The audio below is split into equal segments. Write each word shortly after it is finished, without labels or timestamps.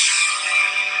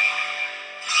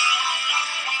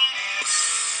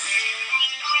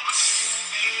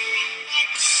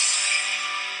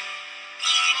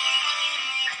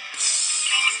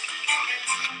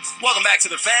Welcome back to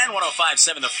The Fan,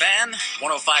 105.7 The Fan,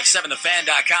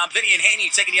 105.7thefan.com. Vinny and Haney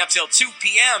taking you up till 2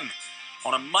 p.m.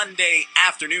 on a Monday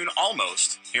afternoon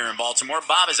almost here in Baltimore.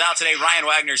 Bob is out today. Ryan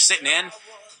Wagner's sitting in.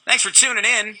 Thanks for tuning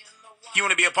in. If you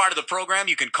want to be a part of the program,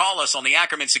 you can call us on the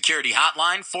Ackerman Security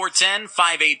Hotline,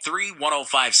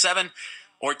 410-583-1057,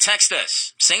 or text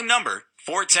us. Same number,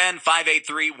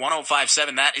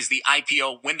 410-583-1057. That is the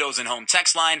IPO Windows and Home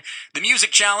text line. The music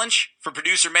challenge for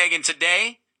producer Megan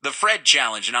today. The Fred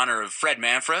Challenge in honor of Fred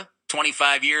Manfra.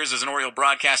 25 years as an Oriole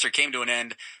broadcaster came to an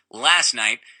end last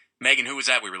night. Megan, who was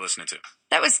that we were listening to?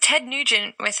 That was Ted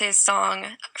Nugent with his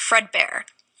song Fredbear.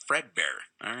 Fredbear.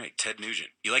 All right, Ted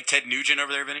Nugent. You like Ted Nugent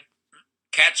over there, Vinny?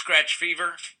 Cat Scratch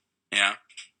Fever. Yeah.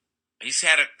 He's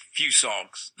had a few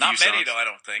songs. Not many, though, I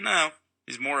don't think. No.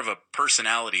 He's more of a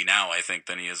personality now, I think,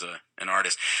 than he is an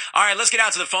artist. All right, let's get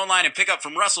out to the phone line and pick up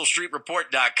from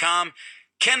RussellStreetReport.com.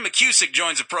 Ken McKusick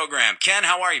joins the program. Ken,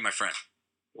 how are you, my friend?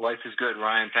 Life is good,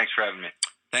 Ryan. Thanks for having me.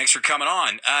 Thanks for coming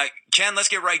on. Ken, let's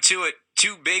get right to it.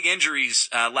 Two big injuries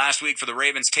last week for the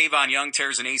Ravens. Tavon Young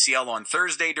tears an ACL on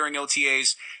Thursday during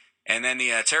OTAs, and then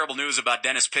the terrible news about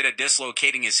Dennis Pitta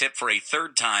dislocating his hip for a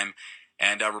third time,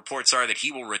 and reports are that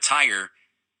he will retire,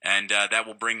 and that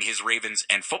will bring his Ravens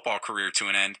and football career to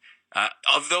an end.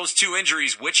 Of those two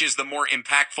injuries, which is the more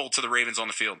impactful to the Ravens on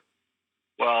the field?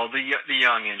 Well, the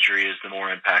Young injury is the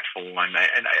more impactful one.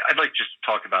 And I'd like just to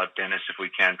talk about Dennis, if we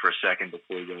can, for a second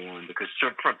before we go on, because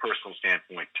from a personal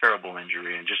standpoint, terrible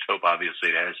injury, and just hope,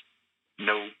 obviously, it has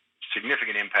no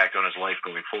significant impact on his life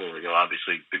going forward. He'll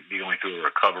obviously be going through a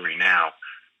recovery now.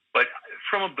 But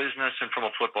from a business and from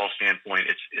a football standpoint,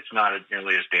 it's not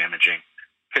nearly as damaging.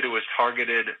 Pitta was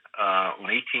targeted on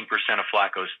 18% of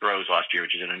Flacco's throws last year,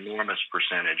 which is an enormous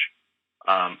percentage.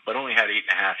 But only had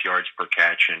 8.5 yards per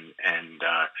catch, and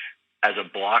as a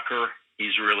blocker,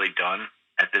 he's really done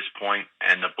at this point.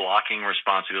 And the blocking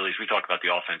responsibilities, we talk about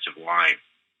the offensive line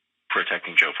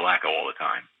protecting Joe Flacco all the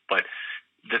time, but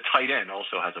the tight end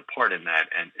also has a part in that,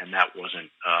 and that wasn't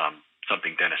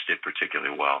something Dennis did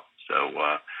particularly well.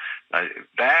 So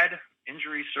bad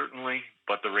injury, certainly,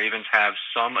 but the Ravens have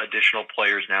some additional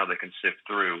players now that can sift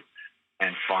through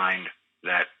and find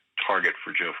that target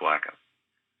for Joe Flacco.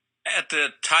 At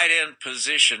the tight end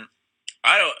position,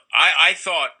 I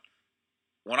thought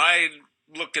when I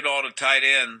looked at all the tight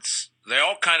ends, they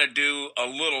all kind of do a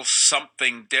little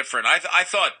something different. I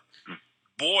thought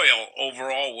Boyle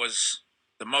overall was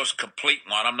the most complete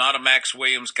one. I'm not a Max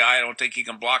Williams guy. I don't think he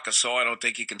can block a saw. I don't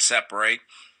think he can separate.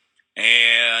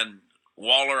 And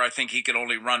Waller, I think he can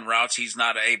only run routes. He's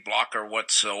not a blocker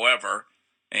whatsoever.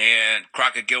 And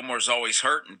Crockett Gilmore's always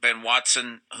hurt. And Ben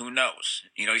Watson, who knows?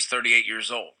 He's 38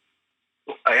 years old.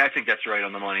 I think that's right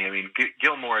on the money. I mean,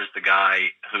 Gilmore is the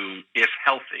guy who, if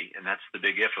healthy, and that's the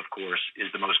big if, of course,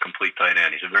 is the most complete tight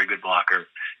end. He's a very good blocker,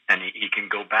 and he can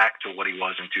go back to what he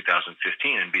was in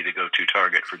 2015 and be the go-to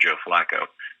target for Joe Flacco.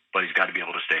 But he's got to be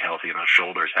able to stay healthy, and those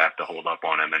shoulders have to hold up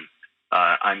on him. And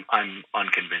I'm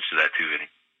unconvinced of that too, Vinny.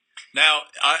 Now,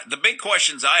 the big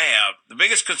questions I have, the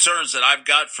biggest concerns that I've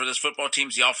got for this football team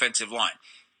is the offensive line.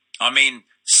 I mean,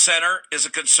 center is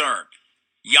a concern.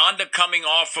 Yonda coming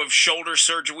off of shoulder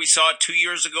surgery, we saw it 2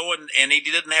 years ago, and he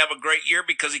didn't have a great year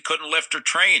because he couldn't lift or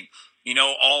train,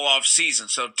 all off season.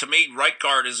 So to me, right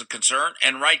guard is a concern,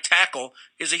 and right tackle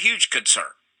is a huge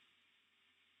concern.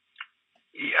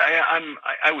 Yeah,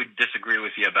 I would disagree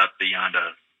with you about the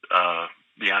Yonda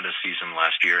season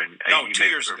last year. And you 2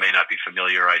 years ago. May not be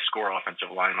familiar. I score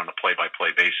offensive line on a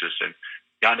play-by-play basis, and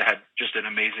Yonda had just an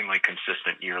amazingly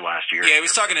consistent year last year. Yeah, he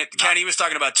was talking to Ken. He was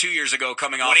talking about 2 years ago,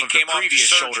 coming off of the previous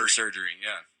shoulder surgery.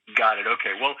 Yeah, got it.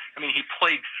 Okay. Well, I mean, he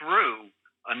played through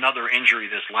another injury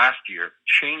this last year,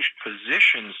 changed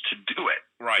positions to do it,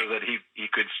 right, so that he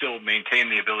could still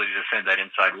maintain the ability to defend that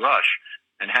inside rush,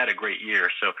 and had a great year.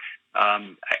 So,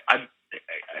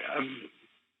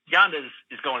 Yonda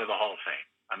is going to the Hall of Fame.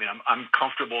 I mean, I'm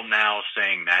comfortable now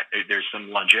saying that there's some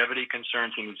longevity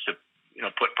concerns. He needs to,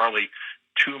 put probably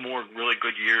 2 more really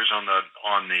good years on the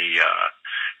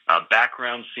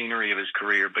background scenery of his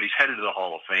career, but he's headed to the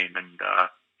Hall of Fame. And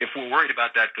if we're worried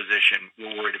about that position,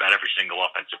 we're worried about every single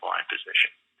offensive line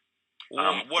position.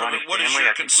 What is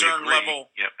your concern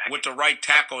level with the right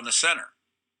tackle and the center?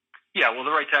 Yeah, well,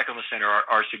 the right tackle and the center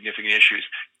are significant issues.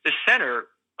 The center,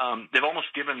 they've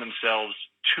almost given themselves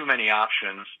too many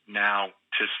options now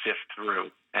to sift through.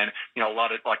 And, a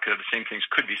lot of the same things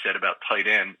could be said about tight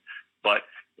end. But,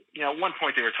 at one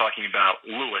point they were talking about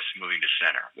Lewis moving to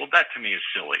center. Well, that to me is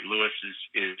silly. Lewis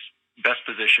is best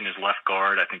position is left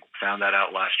guard. I think we found that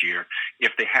out last year.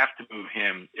 If they have to move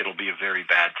him, it'll be a very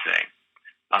bad thing.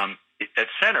 At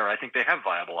center, I think they have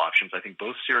viable options. I think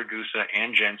both Siragusa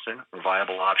and Jensen are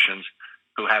viable options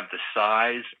who have the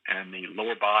size and the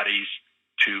lower bodies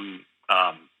to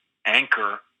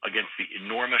anchor against the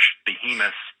enormous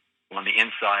behemoths on the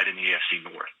inside in the AFC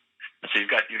North. And so you've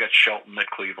got Shelton at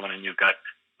Cleveland, and you've got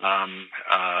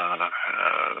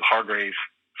Hargrave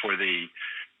for the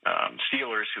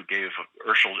Steelers, who gave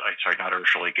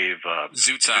he gave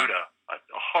Zuta a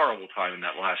horrible time in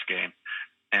that last game.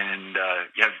 And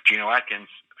you have Geno Atkins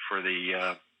for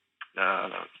the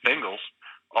Bengals,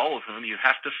 all of whom you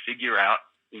have to figure out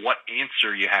what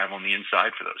answer you have on the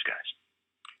inside for those guys.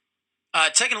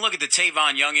 Taking a look at the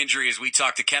Tavon Young injury as we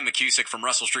talked to Ken McKusick from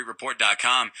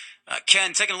RussellStreetReport.com.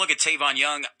 Ken, taking a look at Tavon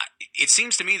Young, it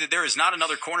seems to me that there is not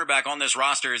another cornerback on this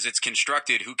roster as it's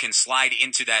constructed who can slide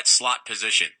into that slot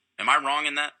position. Am I wrong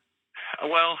in that?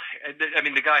 Well, I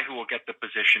mean, the guy who will get the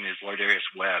position is Lardarius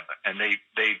Webb, and they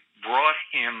brought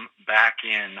him back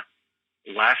in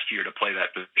last year to play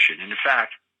that position. And in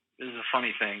fact, this is a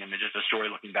funny thing, and just a story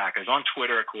looking back. I was on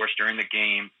Twitter, of course, during the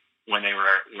game when they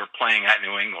were playing at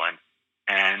New England,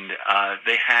 and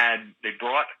they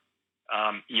brought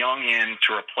Young in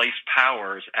to replace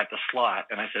Powers at the slot.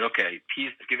 And I said, okay,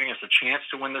 he's giving us a chance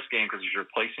to win this game because he's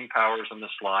replacing Powers in the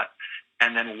slot.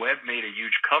 And then Webb made a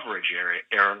huge coverage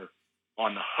error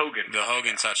on the Hogan. The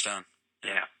Hogan touchdown.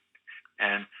 Yeah.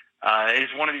 And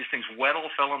it's one of these things. Weddle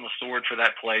fell on the sword for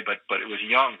that play, but it was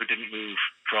Young who didn't move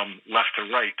from left to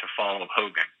right to follow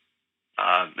Hogan.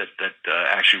 That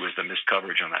actually was the missed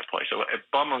coverage on that play. So a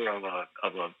bummer of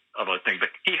a thing. But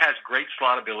he has great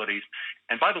slot abilities.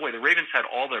 And by the way, the Ravens had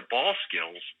all their ball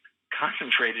skills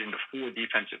concentrated into 4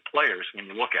 defensive players when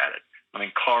you look at it. I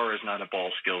mean, Carr is not a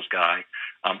ball skills guy,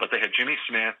 but they had Jimmy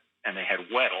Smith, and they had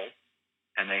Weddle,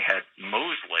 and they had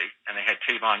Mosley, and they had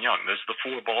Tavon Young. Those are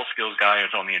the 4 ball skills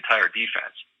guys on the entire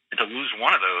defense. And to lose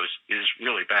one of those is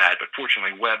really bad. But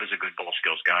fortunately, Webb is a good ball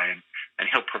skills guy, and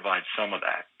he'll provide some of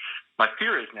that. My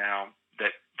fear is now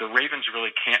that the Ravens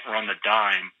really can't run the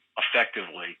dime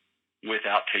effectively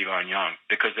without Tavon Young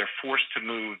because they're forced to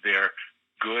move their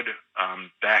good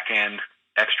back-end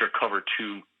extra cover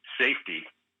 2 safety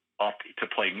up to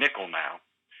play nickel now.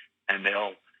 And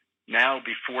they'll now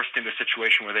be forced into a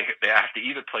situation where they have to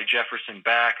either play Jefferson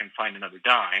back and find another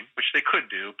dime, which they could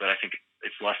do, but I think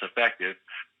it's less effective,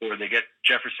 or they get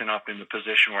Jefferson up in the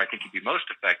position where I think he'd be most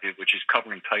effective, which is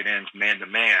covering tight ends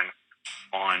man-to-man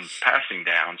on passing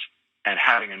downs and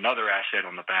having another asset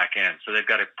on the back end. So they've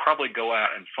got to probably go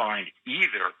out and find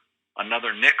either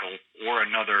another nickel or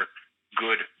another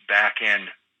good back-end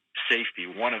safety,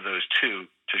 one of those 2,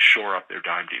 to shore up their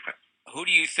dime defense. Who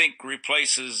do you think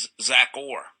replaces Zach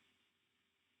Orr?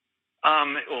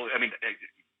 Well, I mean,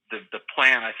 the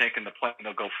plan, I think, and the plan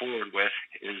they'll go forward with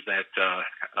is that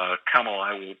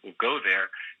Kamala will go there.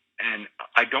 And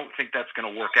I don't think that's going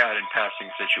to work out in passing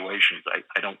situations.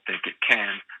 I don't think it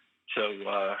can. So,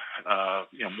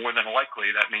 more than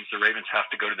likely, that means the Ravens have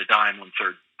to go to the dime on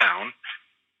third down.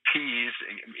 Pease,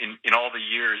 in all the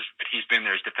years that he's been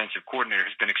there as defensive coordinator,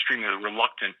 has been extremely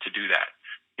reluctant to do that.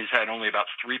 He's had only about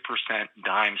 3%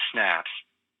 dime snaps,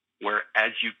 where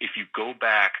if you go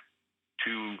back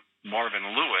to Marvin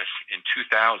Lewis in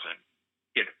 2000,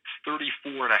 he had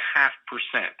 34.5%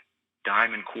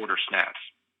 dime and quarter snaps.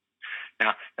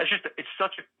 Now, it's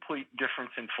such a complete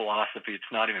difference in philosophy.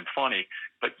 It's not even funny.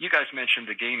 But you guys mentioned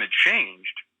the game had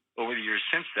changed over the years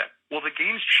since then. Well, the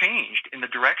game's changed in the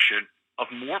direction of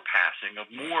more passing, of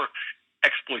more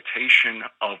exploitation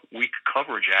of weak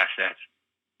coverage assets,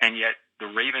 and yet the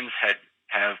Ravens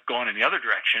have gone in the other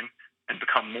direction and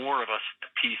become more of a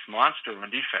piece monster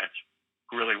on defense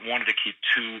who really wanted to keep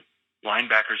 2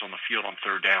 linebackers on the field on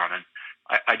third down, and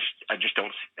I just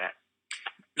don't see that.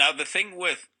 Now, the thing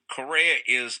with Correa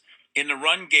is in the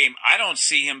run game, I don't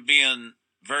see him being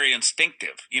very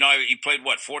instinctive. You know, he played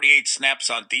 48 snaps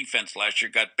on defense last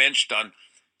year, got benched on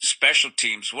special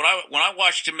teams. When I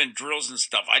watched him in drills and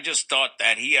stuff, I just thought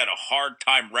that he had a hard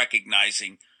time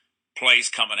recognizing plays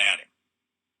coming at him.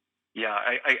 Yeah,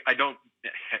 I don't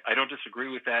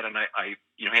disagree with that, and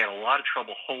he had a lot of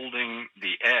trouble holding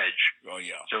the edge. Oh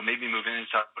yeah. So maybe moving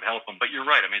inside would help him. But you're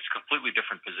right. I mean, it's a completely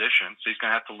different position, so he's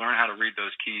going to have to learn how to read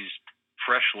those keys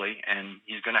freshly, and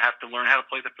he's going to have to learn how to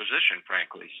play the position,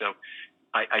 frankly. So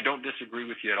I don't disagree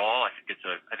with you at all. I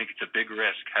think it's a big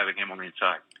risk having him on the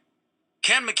inside.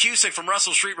 Ken McKusick from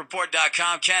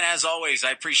RussellStreetReport.com. Ken, as always,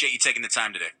 I appreciate you taking the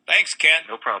time today. Thanks, Ken.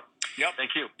 No problem. Yep.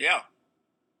 Thank you. Yeah.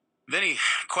 Vinny,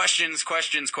 questions.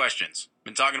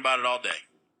 Been talking about it all day.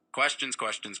 Questions. All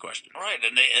right,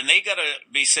 and they got to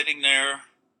be sitting there.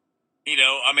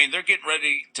 I mean, they're getting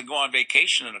ready to go on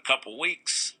vacation in a couple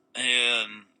weeks,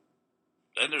 and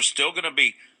and there's still going to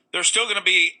be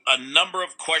a number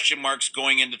of question marks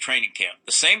going into training camp.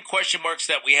 The same question marks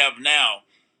that we have now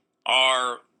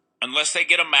are, unless they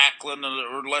get a Macklin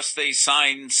or unless they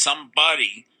sign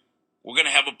somebody, we're going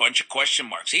to have a bunch of question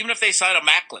marks. Even if they sign a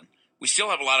Macklin, we still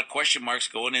have a lot of question marks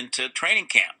going into training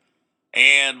camp.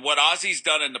 And what Ozzy's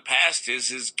done in the past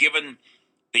is given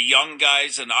the young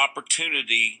guys an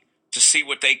opportunity to see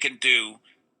what they can do.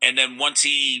 And then once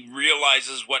he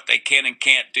realizes what they can and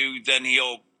can't do, then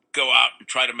he'll go out and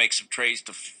try to make some trades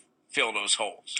to fill those holes.